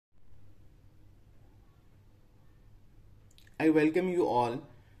I welcome you all.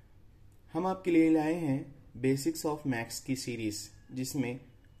 हम आपके लिए लाए हैं बेसिक्स ऑफ मैथ्स की सीरीज, जिसमें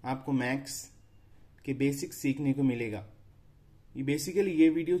आपको मैथ्स के बेसिक्स सीखने को मिलेगा। ये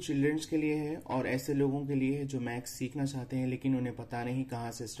वीडियो चिल्ड्रंस के लिए है और ऐसे लोगों के लिए है जो मैथ्स सीखना चाहते हैं लेकिन उन्हें पता नहीं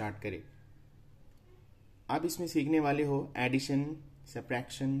कहाँ से स्टार्ट करें। आप इसमें सीखने वाले हो addition,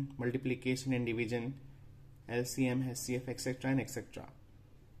 subtraction, multiplication and division, LCM, HCF etcetera and etcetera.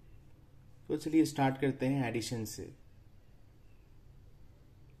 तो चलिए स्टार्ट करते हैं एडिशन से।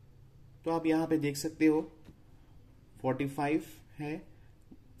 तो आप यहाँ पे देख सकते हो 45 है,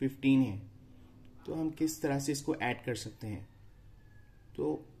 15 है। तो हम किस तरह से इसको ऐड कर सकते हैं?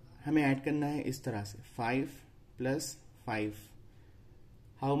 तो हमें ऐड करना है इस तरह से 5 + 5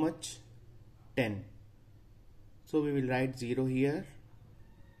 how much 10। So we will write 0 here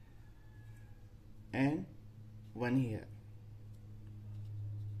and 1 here.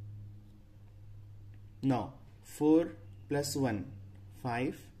 Now 4 + 1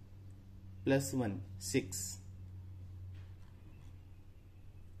 5 + 1 6।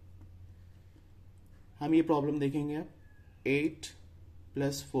 हम ये प्रॉब्लम देखेंगे अब 8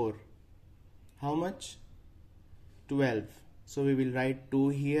 + 4 how much 12। So we will write 2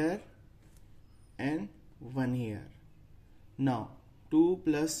 here and 1 here. Now 2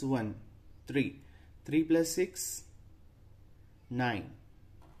 + 1 3 3 + 6 9.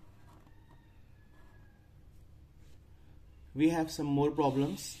 We have some more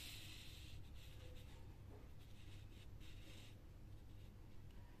problems.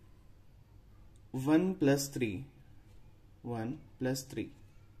 1 + 3 1 + 3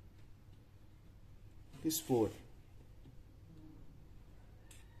 is 4.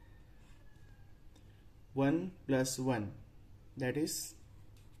 1 + 1 that is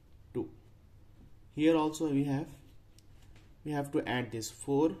 2. Here also we have to add this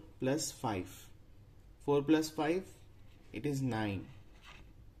 4 + 5. 4 + 5 it is 9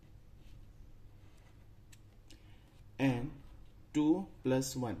 and 2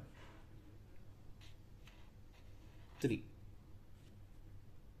 + 1 3.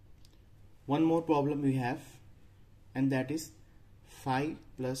 One more problem we have, and that is 5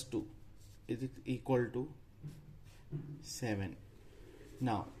 + 2 is equal to 7.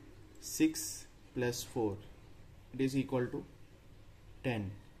 Now 6 + 4 it is equal to 10.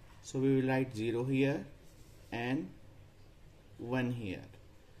 So we will write 0 here and 1 here.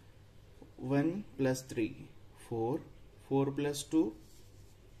 1 + 3 4 4 + 2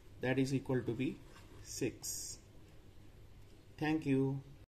 that is equal to be 6. Thank you.